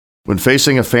When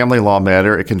facing a family law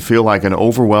matter, it can feel like an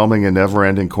overwhelming and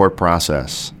never-ending court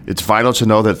process. It's vital to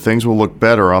know that things will look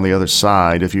better on the other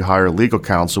side if you hire legal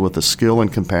counsel with the skill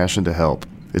and compassion to help.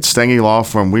 At Stengy Law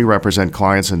Firm, we represent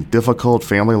clients in difficult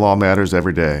family law matters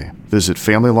every day. Visit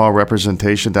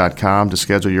FamilyLawRepresentation.com to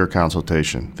schedule your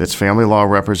consultation. That's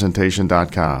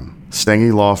FamilyLawRepresentation.com.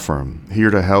 Stengy Law Firm, here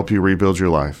to help you rebuild your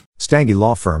life. Stengy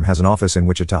Law Firm has an office in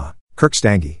Wichita. Kirk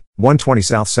Stengy, 120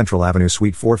 South Central Avenue,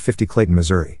 Suite 450, Clayton,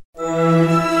 Missouri.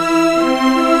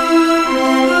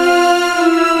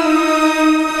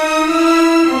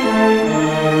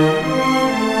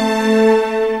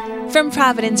 From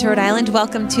Providence, Rhode Island,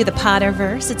 welcome to the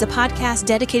Potterverse. It's a podcast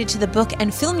dedicated to the book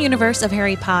and film universe of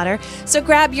Harry Potter. So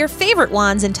grab your favorite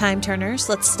wands and time turners.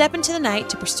 Let's step into the night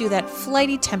to pursue that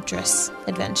flighty temptress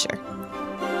adventure.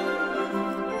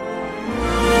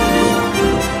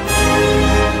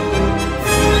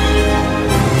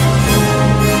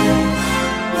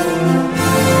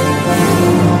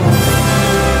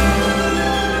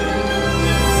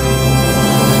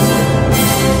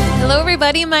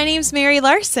 Everybody, my name's Mary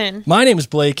Larson. My name's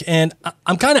Blake, and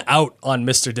I'm kind of out on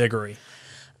Mr. Diggory.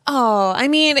 Oh, I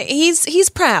mean, he's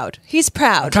proud. He's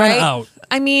proud, Kind right? of out.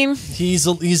 I mean, He's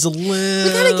a little.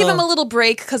 we gotta give him a little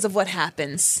break because of what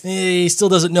happens. He still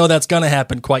doesn't know that's gonna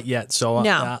happen quite yet, so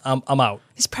No. I'm out.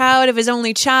 He's proud of his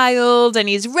only child, and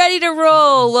he's ready to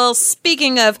roll. Well,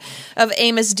 speaking of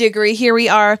Amos Diggory, here we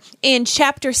are in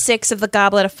Chapter 6 of The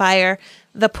Goblet of Fire,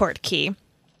 the Portkey.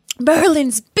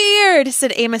 Merlin's beard,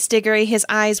 said Amos Diggory, his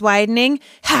eyes widening.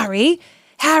 Harry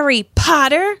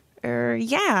Potter?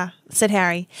 Yeah, said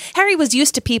Harry. Harry was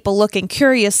used to people looking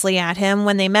curiously at him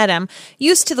when they met him,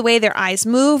 used to the way their eyes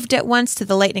moved at once to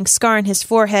the lightning scar on his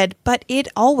forehead, but it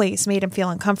always made him feel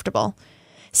uncomfortable.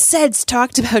 Ced's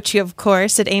talked about you, of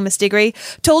course, said Amos Diggory.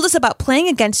 Told us about playing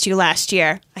against you last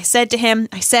year. I said,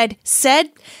 Ced,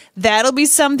 that'll be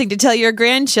something to tell your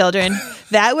grandchildren.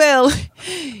 That will.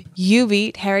 You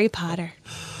beat Harry Potter.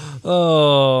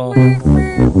 Oh.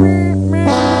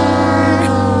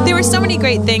 There were so many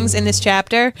great things in this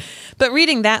chapter, but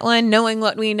reading that one, knowing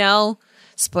what we know,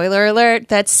 spoiler alert,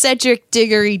 that Cedric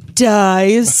Diggory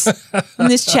dies in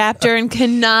this chapter and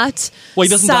cannot Well, he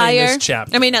doesn't die in this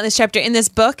chapter. I mean, not in this chapter, in this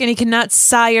book, and he cannot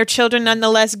sire children,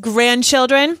 nonetheless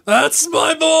grandchildren. That's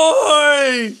my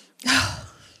boy!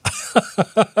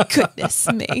 Goodness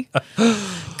me.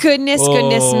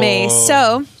 Goodness me.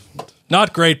 So,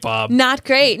 not great, Bob. not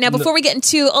great. Now, before we get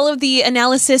into all of the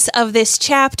analysis of this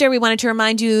chapter, we wanted to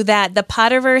remind you that the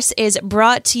Potterverse is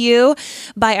brought to you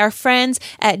by our friends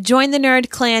at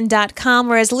jointhenerdclan.com,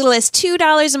 where as little as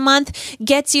 $2 a month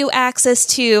gets you access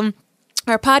to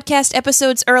our podcast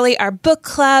episodes early, our book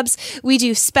clubs. We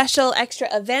do special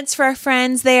extra events for our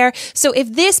friends there. So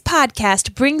if this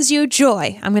podcast brings you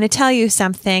joy, I'm going to tell you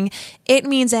something. It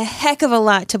means a heck of a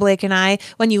lot to Blake and I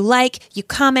when you like, you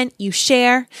comment, you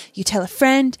share, you tell a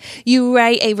friend, you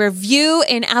write a review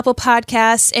in Apple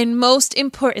Podcasts, and most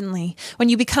importantly, when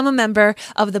you become a member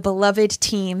of the beloved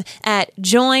team at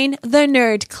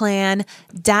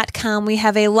jointhenerdclan.com. We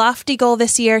have a lofty goal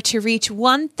this year to reach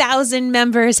 1,000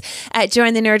 members at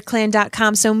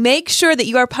jointhenerdclan.com. So make sure that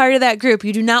you are part of that group.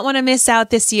 You do not want to miss out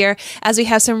this year, as we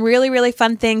have some really, really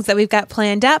fun things that we've got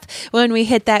planned up when we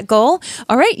hit that goal.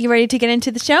 All right, you ready to get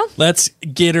into the show? Let's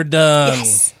get her done.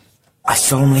 Yes. I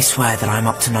solemnly swear that I'm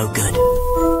up to no good.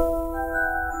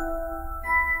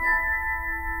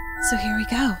 So here we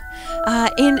go.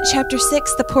 In Chapter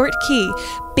 6, the Portkey.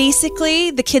 Basically,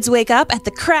 the kids wake up at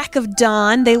the crack of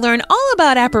dawn. They learn all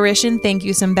about apparition. Thank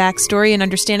you, some backstory and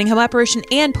understanding how apparition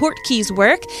and Portkeys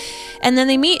work. And then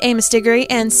they meet Amos Diggory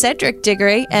and Cedric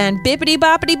Diggory, and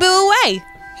bippity-boppity-boo away.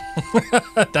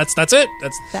 That's it.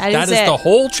 That is it. the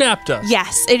whole chapter.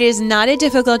 Yes, it is not a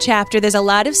difficult chapter. There's a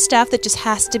lot of stuff that just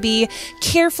has to be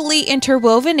carefully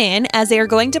interwoven in as they are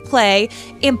going to play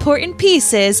important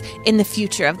pieces in the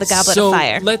future of the Goblet of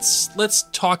Fire. Let's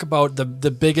talk about the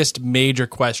biggest major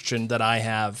question that I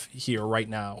have here right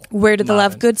now. Where do the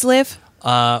Lovegoods live?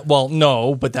 Well,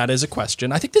 no, but that is a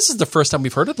question. I think this is the first time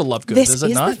we've heard of the Lovegoods, is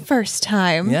it not? This is the first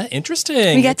time. Yeah,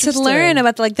 interesting. We get to learn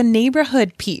about the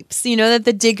neighborhood peeps. You know that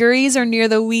the Diggorys are near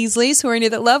the Weasleys, who are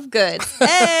near the Lovegoods.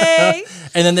 Hey!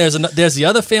 And then there's the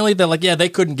other family that they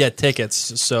couldn't get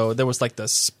tickets, so there was the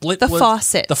split. The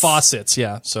Fawcett's. The Fawcett's,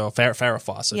 yeah. So Farrah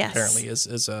Fawcett Yes. apparently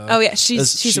is a. Oh yeah,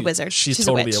 she's a wizard. She's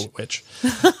totally a witch.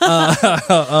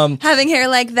 Having hair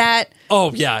like that.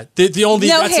 Oh yeah, that's the only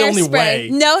way.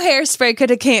 No hairspray could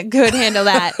handle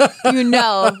that. You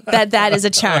know that is a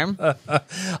charm.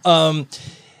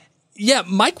 Yeah,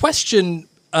 my question,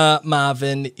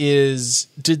 Marvin, is: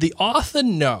 did the author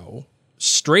know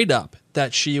straight up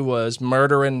that she was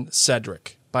murdering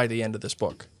Cedric by the end of this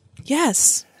book.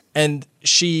 Yes. And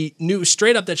she knew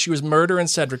straight up that she was murdering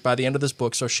Cedric by the end of this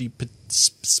book, so she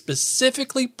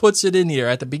specifically puts it in here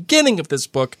at the beginning of this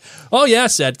book. Oh, yeah,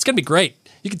 Ced, it's going to be great.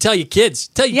 You can tell your kids,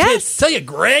 tell your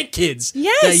grandkids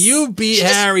that you beat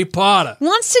Harry Potter.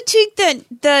 Wants to take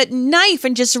the knife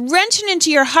and just wrench it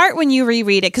into your heart when you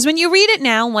reread it. Because when you read it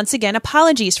now, once again,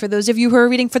 apologies for those of you who are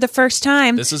reading for the first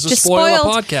time. This is a spoiler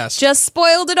podcast. Just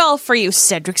spoiled it all for you.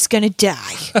 Cedric's going to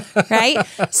die, right?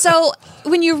 So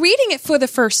when you're reading it for the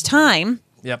first time,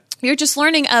 yep, you're just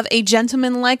learning of a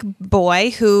gentleman-like boy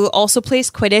who also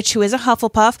plays Quidditch, who is a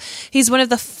Hufflepuff. He's one of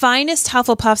the finest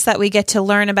Hufflepuffs that we get to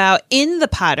learn about in the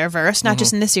Potterverse, not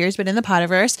just in the series, but in the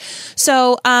Potterverse.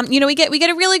 So, we get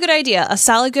a really good idea, a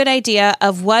solid good idea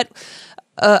of what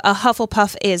a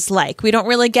Hufflepuff is like. We don't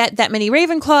really get that many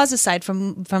Ravenclaws aside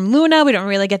from Luna. We don't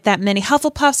really get that many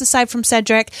Hufflepuffs aside from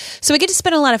Cedric. So we get to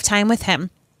spend a lot of time with him.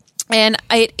 And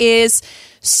it is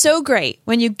so great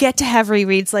when you get to have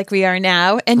rereads like we are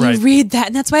now, and you read that,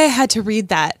 and that's why I had to read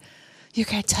that. You're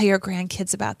going to tell your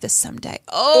grandkids about this someday.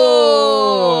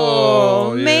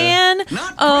 Oh, man.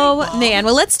 Oh, man.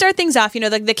 Well, let's start things off.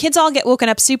 The kids all get woken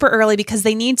up super early because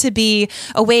they need to be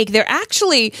awake. They're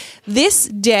actually, this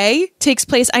day takes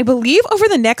place, I believe, over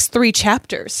the next 3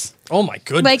 chapters. Oh, my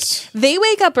goodness. They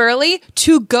wake up early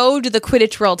to go to the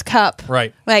Quidditch World Cup.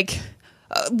 Right.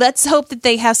 Let's hope that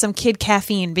they have some kid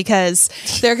caffeine because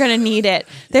they're going to need it.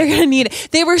 They're going to need it.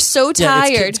 They were so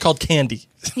tired. It's called candy.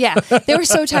 Yeah. They were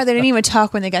so tired they didn't even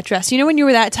talk when they got dressed. You know when you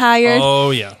were that tired?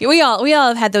 Oh, yeah. We all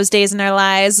have had those days in our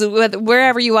lives,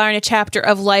 wherever you are in a chapter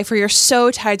of life where you're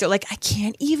so tired, they're like, I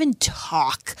can't even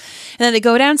talk. And then they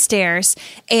go downstairs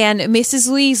and Mrs.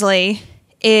 Weasley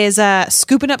is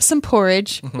scooping up some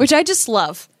porridge, which I just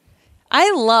love. I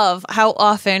love how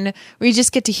often we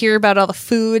just get to hear about all the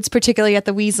foods, particularly at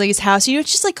the Weasley's house.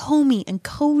 It's just like homey and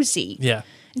cozy. Yeah.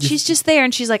 And she's just there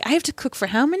and she's like, I have to cook for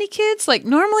how many kids? Like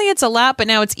normally it's a lot, but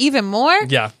now it's even more.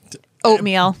 Yeah.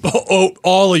 Oatmeal.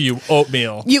 All of you,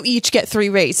 oatmeal. You each get 3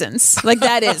 raisins. Like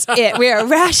that is it. We are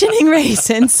rationing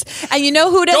raisins. And you know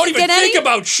who doesn't get any? Don't even think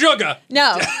about sugar.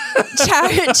 No.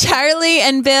 Charlie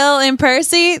and Bill and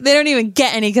Percy, they don't even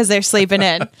get any because they're sleeping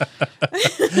in.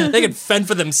 They can fend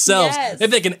for themselves. Yes. If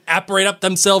they can apparate up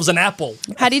themselves an apple.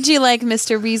 How did you like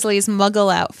Mr. Weasley's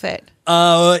Muggle outfit?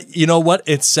 You know what?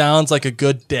 It sounds like a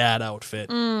good dad outfit.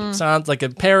 It sounds like a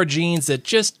pair of jeans that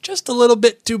just a little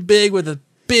bit too big with a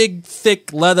big,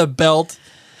 thick leather belt.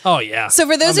 Oh, yeah. So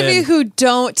for those of you who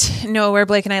don't know where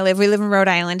Blake and I live, we live in Rhode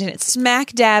Island, and it's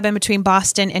smack dab in between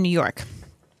Boston and New York.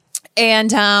 And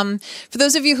for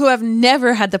those of you who have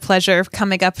never had the pleasure of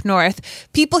coming up north,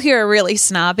 people here are really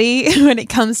snobby when it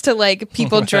comes to like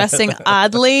people dressing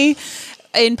oddly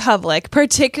in public,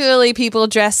 particularly people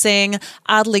dressing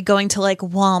oddly going to like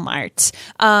Walmart,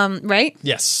 right?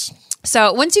 Yes.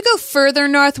 So once you go further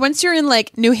north, once you're in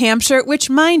like New Hampshire, which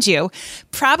mind you,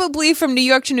 probably from New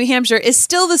York to New Hampshire is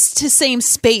still the same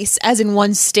space as in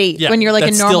one state when you're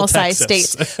like a normal sized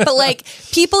state. But like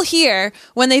people here,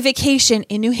 when they vacation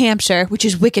in New Hampshire, which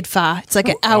is wicked far, it's like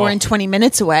an hour and 20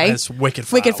 minutes away. It's wicked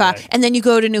far. And then you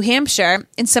go to New Hampshire,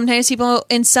 and sometimes people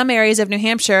in some areas of New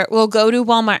Hampshire will go to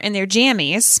Walmart in their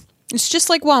jammies. It's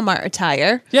just like Walmart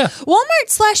attire. Yeah.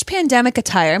 Walmart / pandemic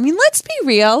attire. I mean, let's be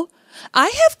real.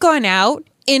 I have gone out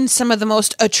in some of the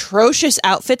most atrocious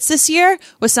outfits this year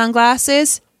with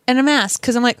sunglasses and a mask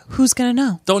because I'm like, who's going to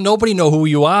know? Don't nobody know who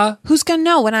you are? Who's going to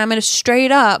know when I'm in a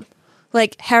straight up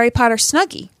like Harry Potter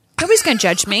Snuggie? Nobody's going to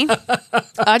judge me.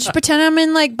 I'll just pretend I'm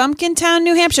in like Bumpkin Town,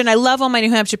 New Hampshire. And I love all my New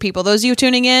Hampshire people. Those of you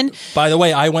tuning in. By the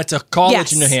way, I went to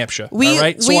college in New Hampshire. All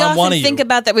right? So we I'm often one of you. think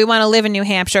about that we want to live in New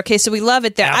Hampshire. Okay, so we love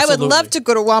it there. Absolutely. I would love to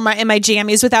go to Walmart in my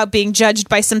jammies without being judged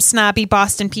by some snobby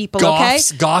Boston people, okay?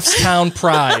 Goffstown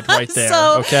pride right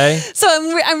there, So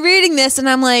I'm reading this and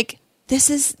I'm like, this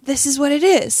is what it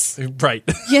is. Right.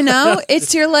 You know,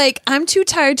 it's you're like, I'm too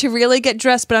tired to really get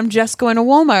dressed, but I'm just going to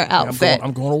Walmart outfit.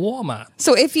 I'm going to Walmart.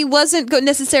 So if he wasn't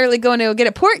necessarily going to get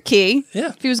a Portkey,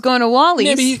 if he was going to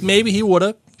Wally's. Maybe he would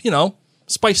have,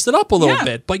 spiced it up a little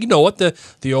bit. But you know what?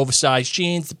 The oversized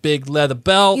jeans, the big leather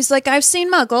belt. He's like, I've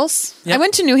seen Muggles. Yep. I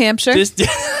went to New Hampshire.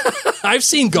 I've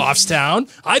seen Goffstown.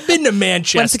 I've been to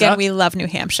Manchester. Once again, we love New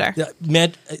Hampshire.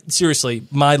 Seriously,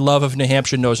 my love of New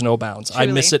Hampshire knows no bounds. Truly.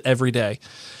 I miss it every day.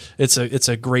 It's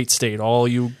a great state. All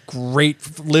you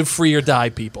great live free or die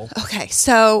people. Okay,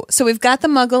 so we've got the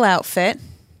Muggle outfit.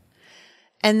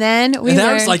 And then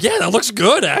I was like, yeah, that looks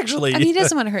good, actually. And he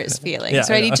doesn't want to hurt his feelings,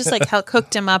 right? He just like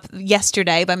cooked him up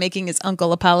yesterday by making his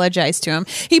uncle apologize to him.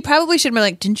 He probably should have been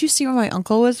like, didn't you see what my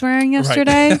uncle was wearing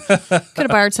yesterday? Could have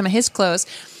borrowed some of his clothes.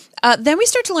 Then we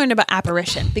start to learn about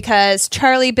apparition because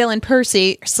Charlie, Bill, and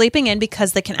Percy are sleeping in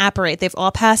because they can apparate. They've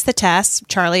all passed the test.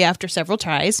 Charlie after several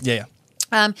tries. Yeah.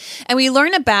 And we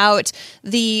learn about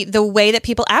the way that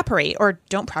people apparate or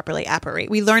don't properly apparate.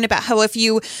 We learn about how if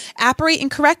you apparate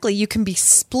incorrectly, you can be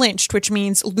splinched, which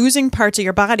means losing parts of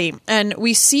your body. And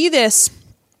we see this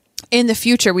in the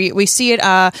future. We see it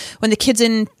when the kids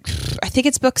in, I think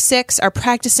it's book 6, are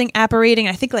practicing apparating.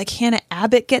 I think like Hannah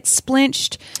Abbott gets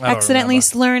splinched, accidentally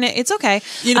learn it. It's okay.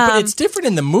 But it's different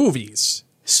in the movies.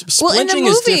 Splinching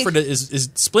is different.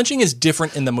 Splinching is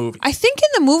different in the movie. I think in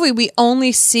the movie we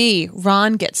only see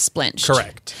Ron get splinched.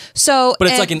 Correct. So, but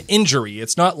it's like an injury.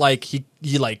 It's not like he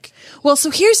like. Well,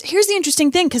 so here's the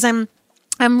interesting thing because I'm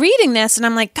reading this and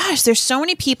I'm like, gosh, there's so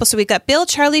many people. So we've got Bill,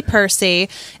 Charlie, Percy,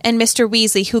 and Mr.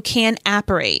 Weasley who can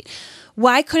apparate.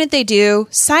 Why couldn't they do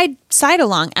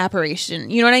side-along apparition?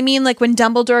 You know what I mean? Like when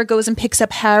Dumbledore goes and picks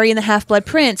up Harry and the Half-Blood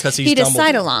Prince, he does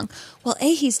side-along. Well,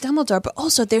 A, he's Dumbledore, but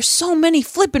also there's so many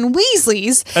flippin'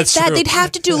 Weasleys that they'd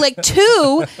have to do like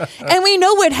 2. And we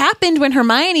know what happened when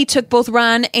Hermione took both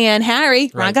Ron and Harry.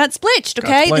 Ron got splinched,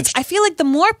 okay? I feel like the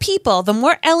more people, the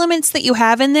more elements that you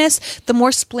have in this, the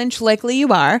more splinch likely you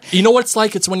are. You know what it's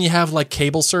like? It's when you have like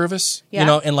cable service, you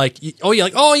know, and like,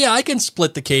 I can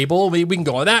split the cable. We can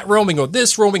go in that room, we can go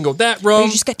this room, we can go that room. Or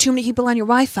you just got too many people on your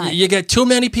Wi-Fi. You get too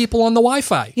many people on the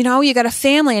Wi-Fi. You know, you got a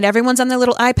family and everyone's on their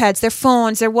little iPads, their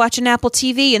phones, they're watching Apple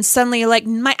TV, and suddenly you're like,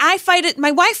 my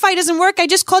Wi-Fi doesn't work. I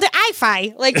just called it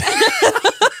iFi. Like, that's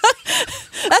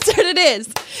what it is.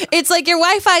 It's like your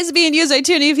Wi-Fi is being used by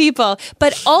too many people.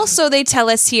 But also they tell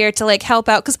us here to like help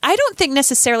out because I don't think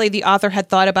necessarily the author had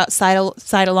thought about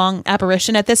side-along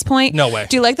apparition at this point. No way.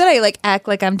 Do you like that I like act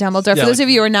like I'm Dumbledore? For those of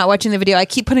you who are not watching the video, I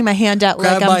keep putting my hand out like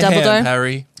I'm Dumbledore. Grab my hand,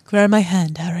 Harry. Grab my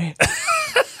hand, Harry.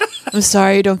 I'm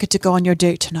sorry you don't get to go on your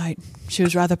date tonight. She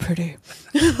was rather pretty.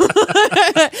 But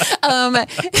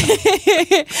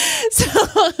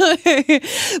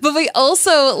we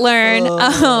also learn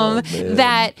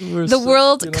that the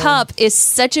World Cup is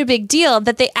such a big deal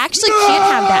that they actually can't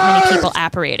have that many people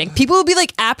apparating. People will be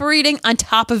like apparating on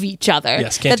top of each other.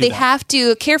 Yes, can't do they that. have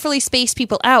to carefully space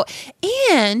people out.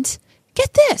 And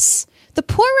get this, the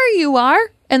poorer you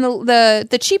are, and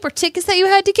the cheaper tickets that you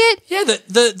had to get. Yeah,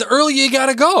 the earlier you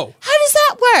gotta go. How does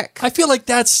that work? I feel like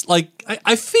that's like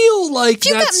I feel like if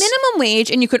you got minimum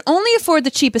wage and you could only afford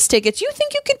the cheapest tickets, you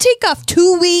think you can take off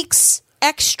 2 weeks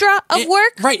extra of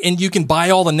work? Right, and you can buy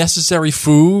all the necessary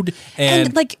food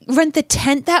and like rent the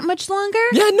tent that much longer?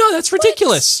 Yeah, no, that's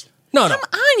ridiculous. No. Come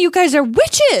on, you guys are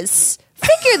witches.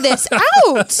 Figure this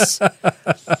out. I read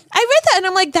that and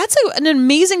I'm like, that's an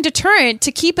amazing deterrent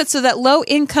to keep it so that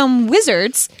low-income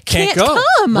wizards can't go.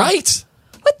 come. Right.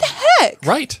 What the heck?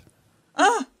 Right.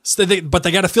 So but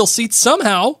they got to fill seats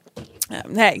somehow.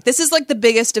 Hey, this is like the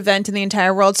biggest event in the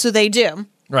entire world, so they do.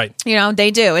 Right. You know, they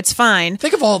do. It's fine.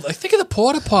 Think of the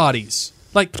porta potties.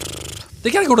 Like, they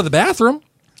got to go to the bathroom.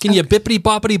 Can you bippity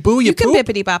boppity boo? You can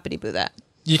bippity boppity boo that.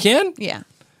 You can? Yeah.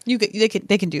 They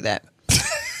can do that.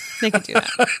 They can do that.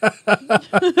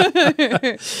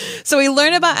 So we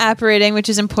learn about apparating, which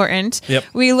is important. Yep.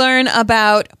 We learn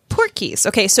about portkeys.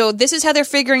 Okay, so this is how they're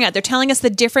figuring out. They're telling us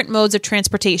the different modes of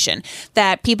transportation.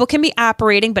 That people can be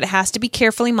apparating, but it has to be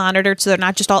carefully monitored so they're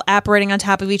not just all apparating on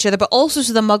top of each other, but also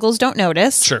so the muggles don't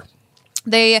notice. Sure.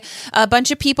 A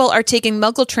bunch of people are taking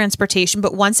muggle transportation,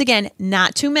 but once again,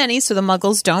 not too many, so the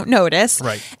muggles don't notice.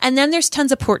 Right. And then there's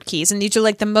tons of portkeys, and these are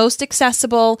like the most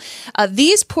accessible.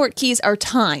 These portkeys are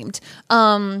timed.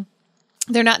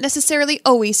 They're not necessarily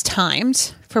always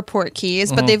timed for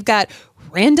portkeys, but they've got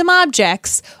random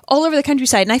objects all over the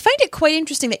countryside. And I find it quite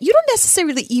interesting that you don't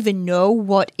necessarily even know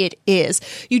what it is.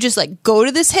 You just like go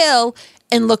to this hill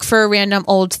and look for a random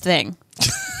old thing.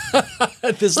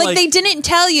 Like they didn't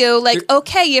tell you, like,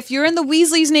 okay, if you're in the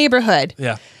Weasley's neighborhood,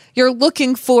 you're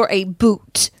looking for a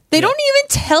boot. They don't even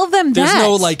tell them There's that.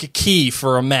 no like a key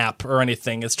for a map or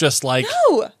anything. It's just like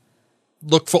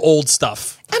look for old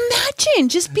stuff. Imagine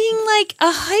just being like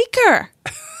a hiker.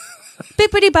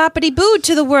 Bippity boppity boo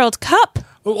to the World Cup.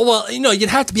 Well, you know, you'd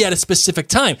have to be at a specific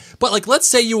time. But like, let's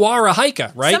say you are a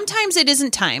hiker, right? Sometimes it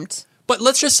isn't timed. But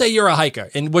let's just say you're a hiker,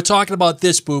 and we're talking about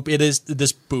this boot. It is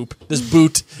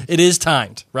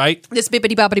timed, right? This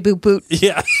bippity boppity boo boot.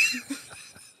 Yeah.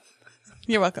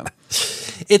 You're welcome.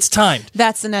 It's timed.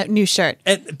 That's the new shirt.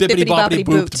 And bippity boppity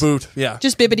boot. Yeah.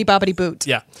 Just bippity boppity boot.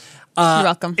 Yeah. You're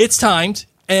welcome. It's timed,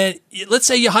 and let's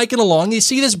say you're hiking along, and you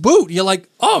see this boot. You're like,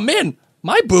 oh man,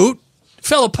 my boot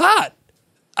fell apart.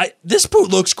 This boot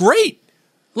looks great.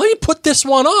 Let me put this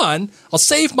one on. I'll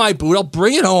save my boot. I'll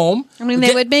bring it home. I mean,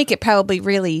 they would make it probably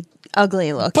really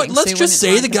ugly looking. But let's just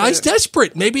say the guy's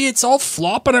desperate. Maybe it's all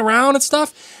flopping around and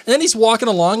stuff. And then he's walking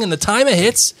along and the timer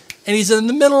hits and he's in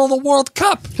the middle of the World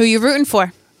Cup. Who you rooting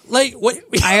for? Like what?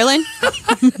 Ireland?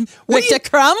 Victor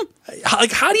Crumb?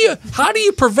 Like how do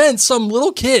you prevent some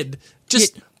little kid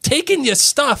just taking your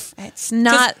stuff? It's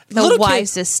not the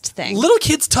wisest thing. Little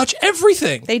kids touch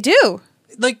everything. They do.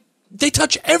 Like they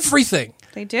touch everything.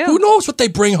 They do. Who knows what they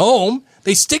bring home?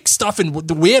 They stick stuff in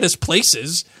the weirdest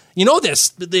places. You know this.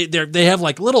 They have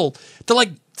like little. They're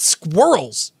like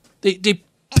squirrels. They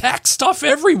pack stuff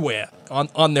everywhere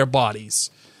on their bodies.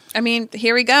 I mean,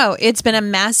 here we go. It's been a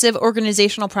massive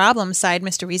organizational problem, sighed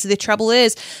Mr. Weasley. The trouble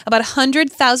is, about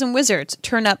 100,000 wizards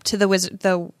turn up to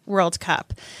the World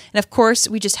Cup. And of course,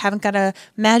 we just haven't got a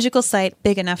magical site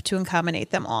big enough to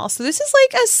accommodate them all. So this is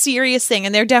like a serious thing.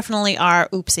 And there definitely are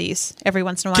oopsies every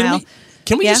once in a while.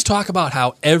 Can we just talk about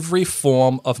how every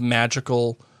form of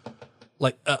magical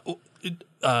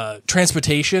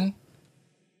transportation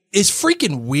is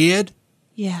freaking weird?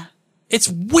 Yeah. It's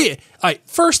weird. All right,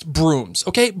 first, brooms,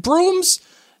 okay? Brooms,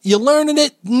 you're learning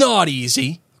it, not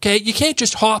easy, okay? You can't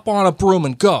just hop on a broom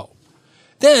and go.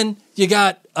 Then you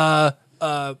got platform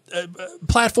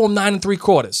 9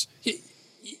 3/4.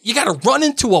 You got to run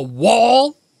into a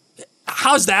wall.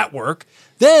 How's that work?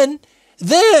 Then...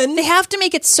 They have to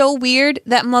make it so weird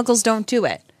that muggles don't do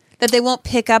it. That they won't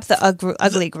pick up the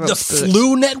ugly gross The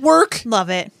flu network?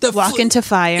 Love it. Walk into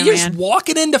fire, You're man. just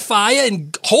walking into fire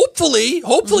and hopefully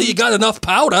you got enough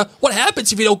powder. What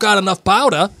happens if you don't got enough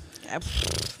powder?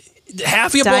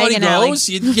 Half your body goes.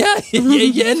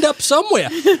 You end up somewhere.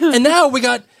 And now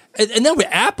then we're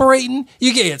apparating.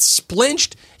 You get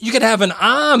splinched. You can have an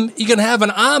arm. You can have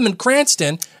an arm in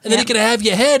Cranston, and then you can have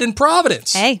your head in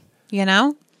Providence. Hey, you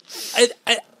know?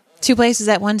 Two places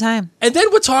at one time. And then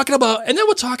we're talking about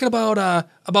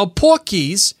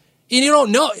Portkeys, and you don't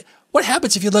know what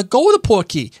happens if you let go of the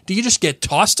Portkey. Do you just get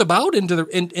tossed about into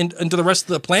the rest of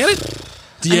the planet?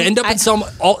 Do you end up in some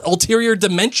ulterior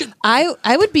dimension?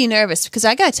 I would be nervous because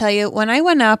I gotta tell you, when I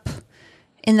went up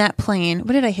in that plane,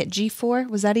 what did I hit?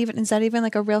 G4? Is that even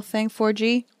like a real thing?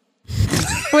 4G?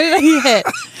 What did I hit?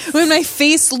 When my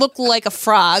face looked like a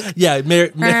frog. Yeah,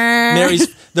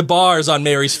 Mary's the bars on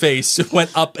Mary's face went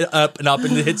up and up and up,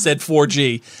 and it said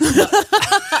 4G.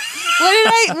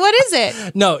 What is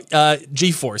it? No,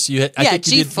 G-force. I think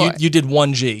G-force. You did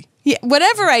 1G. Yeah,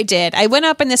 whatever I did, I went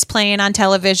up in this plane on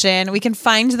television. We can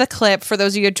find the clip for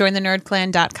those of you who join the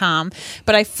nerdclan.com.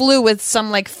 But I flew with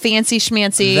some like fancy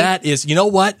schmancy. That is, you know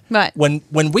what? What? When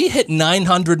we hit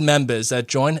 900 members at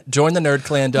join the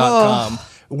nerdclan.com,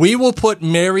 we will put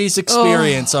Mary's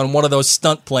experience on one of those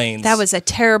stunt planes. That was a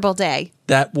terrible day.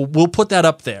 We'll put that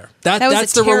up there.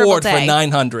 That's the reward for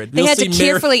 900. They had to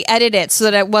carefully edit it so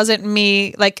that it wasn't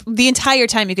me. Like the entire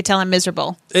time, you could tell I'm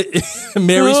miserable.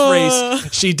 Mary's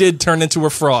face, she did turn into a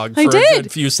frog for a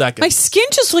good few seconds. My skin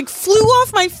just like flew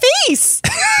off my face.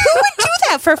 Who would do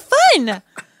that for fun?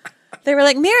 They were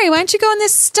like, Mary, why don't you go in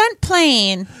this stunt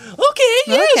plane? Okay,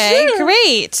 sure.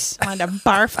 Great. I wanted to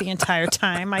barf the entire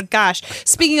time. My gosh.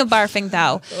 Speaking of barfing,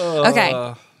 though.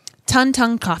 Okay.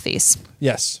 Ton coffees.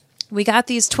 Yes. We got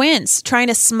these twins trying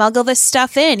to smuggle this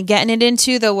stuff in, getting it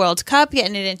into the World Cup,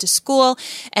 getting it into school.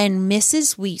 And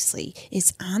Mrs. Weasley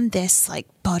is on this like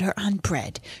butter on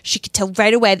bread. She could tell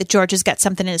right away that George has got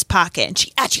something in his pocket. And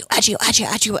she,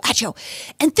 achoo.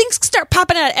 And things start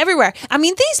popping out everywhere. I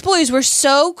mean, these boys were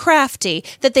so crafty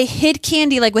that they hid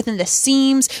candy like within the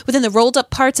seams, within the rolled up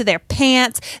parts of their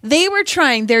pants. They were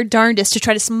trying their darndest to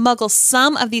try to smuggle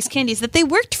some of these candies that they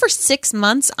worked for 6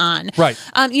 months on. Right.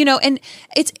 And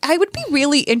I would be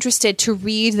really interested to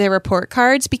read their report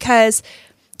cards because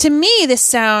to me, this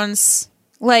sounds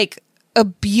like a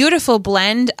beautiful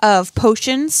blend of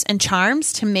potions and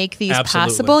charms to make these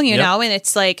possible, you know? And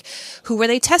it's like, who were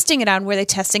they testing it on? Were they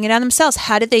testing it on themselves?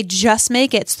 How did they just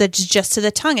make it so that it's just to the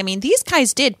tongue? I mean, these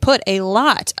guys did put a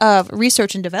lot of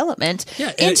research and development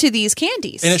into these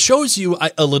candies. And it shows you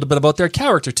a little bit about their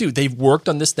character, too. They've worked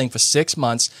on this thing for 6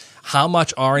 months, how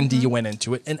much R&D went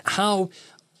into it, and how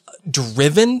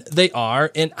driven they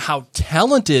are and how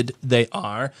talented they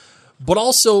are, but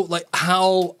also like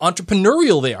how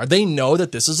entrepreneurial they are. They know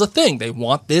that this is a thing. They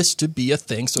want this to be a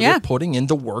thing, so they're putting in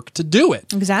the work to do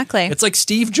it. Exactly. It's like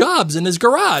Steve Jobs in his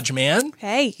garage, man.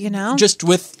 Hey, just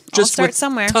with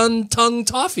somewhere. tongue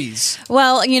toffees.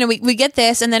 Well, we get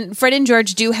this, and then Fred and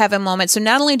George do have a moment. So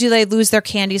not only do they lose their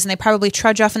candies, and they probably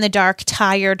trudge off in the dark,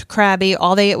 tired, crabby,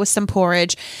 all they ate was some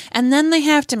porridge, and then they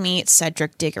have to meet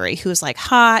Cedric Diggory, who's like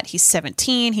hot. He's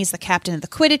 17. He's the captain of the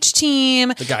Quidditch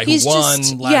team. The guy who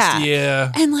won last year.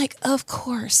 Yeah. And like, of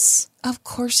course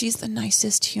he's the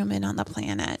nicest human on the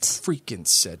planet. Freaking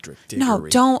Cedric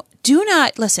Diggory. No, do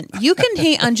not listen. You can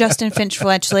hate on Justin Finch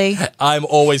Fletchley. I'm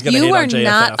always going to hate on JFF. You are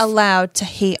not allowed to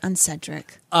hate on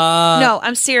Cedric. No,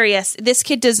 I'm serious. This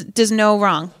kid does no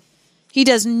wrong. He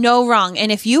does no wrong.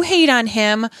 And if you hate on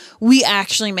him, we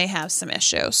actually may have some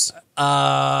issues.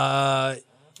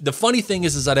 The funny thing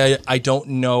is that I don't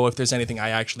know if there's anything I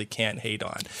actually can't hate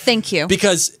on. Thank you.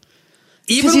 Because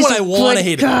even when I want to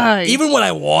hate on him, even when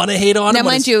I want to hate on him. Now,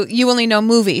 mind you only know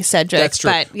movie, Cedric. That's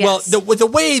true. But yes. Well, the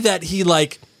way that he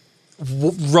like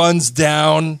runs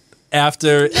down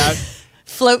after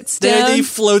floats down. He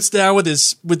floats down with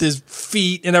his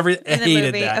feet and everything. I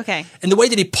hated that. Okay. And the way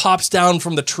that he pops down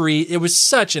from the tree, it was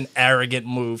such an arrogant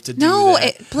move to do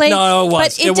that. It was.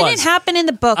 But it didn't was. happen in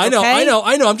the book. I know.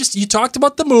 I'm just, you talked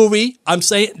about the movie. I'm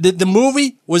saying the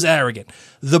movie was arrogant.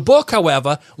 The book,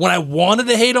 however, when I wanted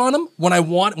to hate on him, when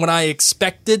I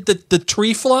expected the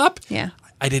tree flop,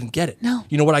 I didn't get it. No.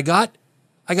 You know what I got?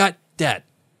 I got Dad.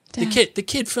 The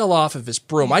kid fell off of his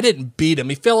broom. I didn't beat him.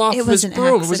 He fell off of his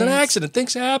broom. It was an accident.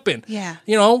 Things happen. Yeah.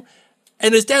 You know?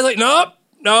 And his dad's like, no.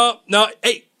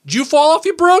 Hey, did you fall off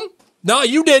your broom? No,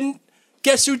 you didn't.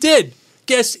 Guess who did?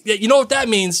 You know what that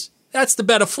means? That's the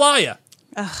better flyer.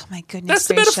 Oh, my goodness. That's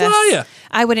the better flyer.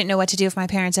 I wouldn't know what to do if my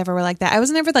parents ever were like that. I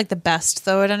was never like the best,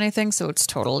 though, at anything, so it's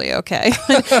totally okay.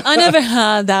 I never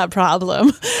had that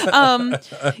problem. What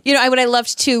I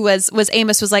loved, too, was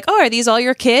Amos was like, oh, are these all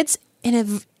your kids?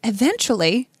 And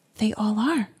eventually, they all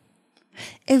are.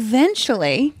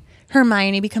 Eventually,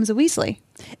 Hermione becomes a Weasley.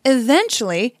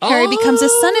 Eventually, Harry becomes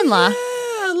his son-in-law.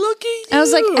 Yeah, look at you. I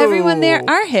was like, everyone there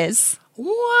are his.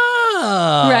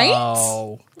 Wow.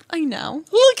 Right? I know.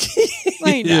 Look at you.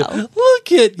 I know.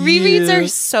 Look at you. Rereads are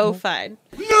so fun.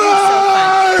 They're so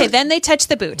fun. Okay, then they touch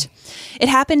the boot. It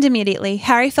happened immediately.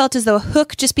 Harry felt as though a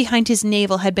hook just behind his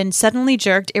navel had been suddenly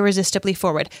jerked irresistibly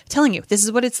forward. Telling you, this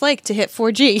is what it's like to hit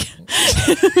 4G.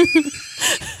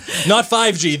 Not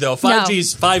 5G, though.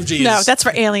 5G. No, that's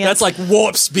for aliens. That's like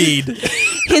warp speed.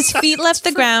 His feet left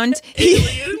the ground.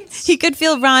 He could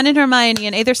feel Ron and Hermione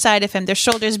on either side of him, their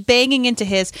shoulders banging into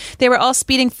his. They were all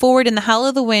speeding forward in the howl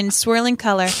of the wind, swirling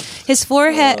color. His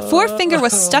forefinger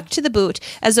was stuck to the boot,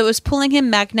 as though it was pulling him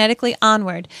magnetically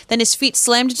onward. Then his feet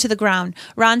slammed to the ground.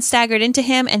 Ron staggered into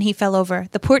him, and he fell over.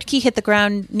 The portkey hit the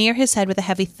ground near his head with a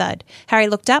heavy thud. Harry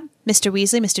looked up. Mr.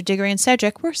 Weasley, Mr. Diggory, and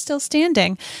Cedric were still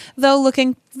standing, though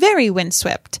looking very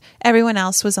windswept. Everyone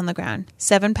else was on the ground.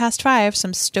 5:07,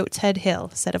 some Stoats Head Hill,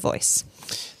 said a voice.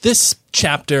 This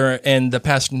chapter and the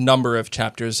past number of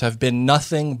chapters have been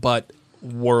nothing but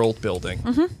world building.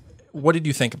 Mm-hmm. What did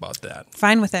you think about that?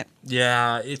 Fine with it.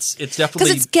 Yeah, it's definitely...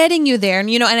 Because it's getting you there. And,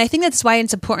 and I think that's why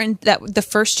it's important that the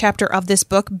first chapter of this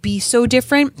book be so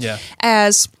different. Yeah.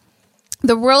 As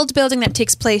the world building that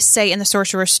takes place, say, in the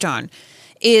Sorcerer's Stone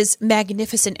is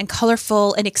magnificent and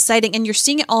colorful and exciting. And you're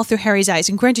seeing it all through Harry's eyes.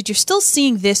 And granted, you're still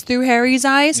seeing this through Harry's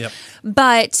eyes. Yep.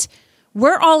 But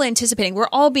we're all anticipating, we're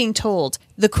all being told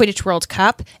the Quidditch World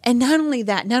Cup. And not only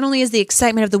that, not only is the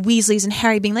excitement of the Weasleys and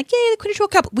Harry being like, yay, the Quidditch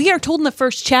World Cup, we are told in the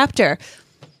first chapter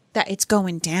that it's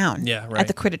going down at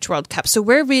the Quidditch World Cup. So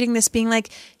we're reading this being like,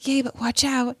 yay, but watch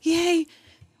out. Yay.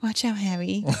 Watch out,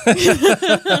 Harry.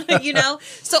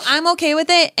 So I'm okay with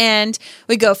it. And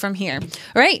we go from here.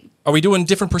 All right. Are we doing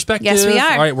different perspective? Yes, we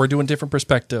are. All right, we're doing different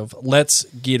perspective. Let's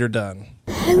get her done.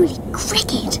 Holy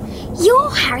cricket! You're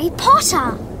Harry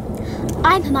Potter!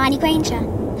 I'm Hermione Granger.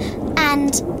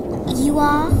 And you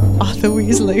are? Arthur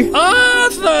Weasley.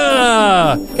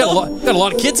 Arthur! Got a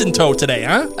lot of kids in tow today,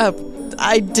 huh?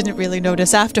 I didn't really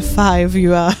notice. After 5,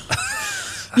 you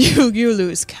you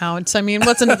lose count. I mean,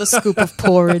 what's another scoop of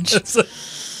porridge?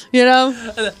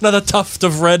 Another tuft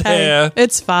of red hair.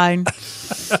 It's fine.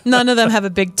 None of them have a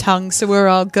big tongue, so we're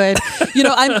all good.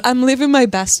 I'm living my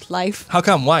best life. How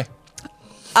come? Why?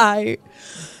 I'm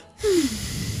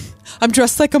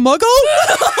dressed like a muggle.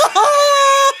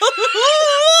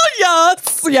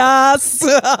 Yes.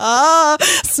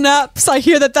 Snaps. I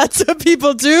hear that's what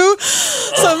people do.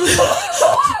 Some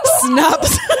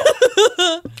snaps.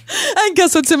 And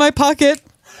guess what's in my pocket?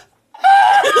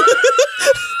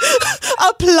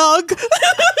 A plug.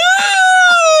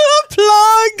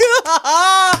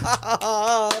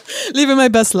 Living my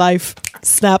best life.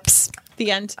 Snaps.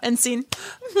 The end. End scene.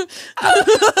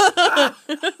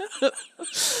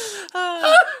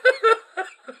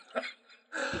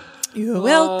 You're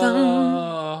welcome.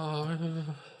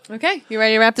 Okay, you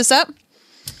ready to wrap this up?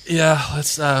 Yeah,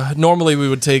 let's. Normally we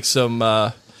would take some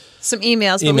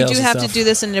emails, but we do have to do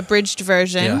this in an abridged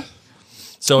version. Yeah.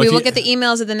 So we will get the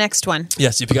emails of the next one.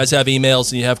 Yes, if you guys have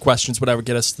emails and you have questions, whatever,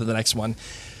 get us to the next one.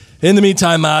 In the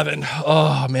meantime, Marvin,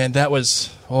 oh man, that was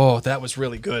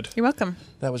really good. You're welcome.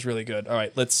 That was really good. All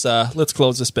right, let's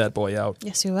close this bad boy out.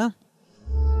 Yes, we will.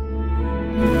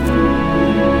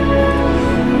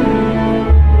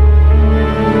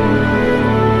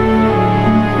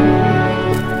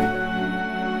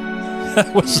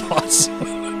 That was awesome.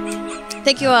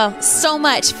 Thank you all so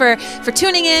much for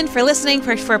tuning in, for listening,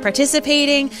 for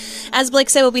participating. As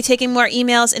Blake said, we'll be taking more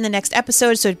emails in the next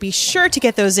episode, so be sure to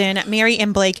get those in at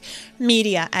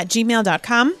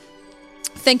maryandblakemedia@gmail.com.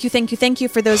 Thank you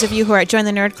for those of you who are at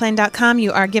jointhenerdclan.com.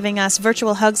 You are giving us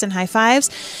virtual hugs and high fives.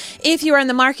 If you are in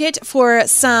the market for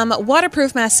some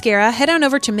waterproof mascara, head on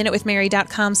over to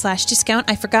minutewithmary.com/discount.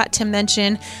 I forgot to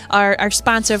mention our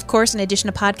sponsor, of course, in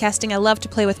addition to podcasting. I love to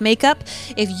play with makeup.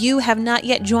 If you have not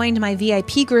yet joined my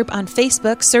VIP group on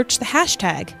Facebook, search the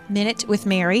hashtag Minute with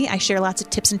Mary. I share lots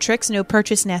of tips and tricks, no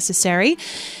purchase necessary.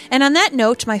 And on that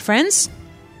note, my friends,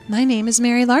 my name is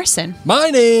Mary Larson. My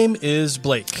name is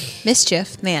Blake.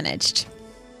 Mischief managed.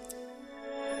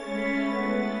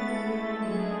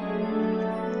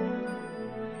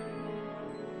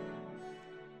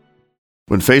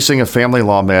 When facing a family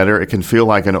law matter, it can feel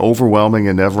like an overwhelming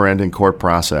and never-ending court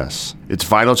process. It's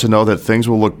vital to know that things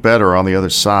will look better on the other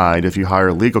side if you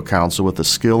hire legal counsel with the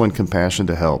skill and compassion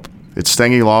to help. At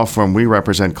Stengy Law Firm, we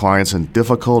represent clients in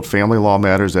difficult family law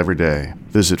matters every day.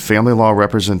 Visit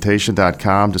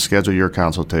FamilyLawRepresentation.com to schedule your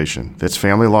consultation. That's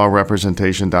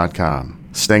FamilyLawRepresentation.com.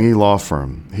 Stengy Law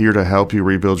Firm, here to help you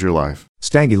rebuild your life.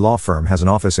 Stange Law Firm has an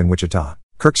office in Wichita.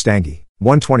 Kirk Stange,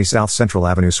 120 South Central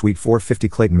Avenue, Suite 450,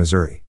 Clayton, Missouri.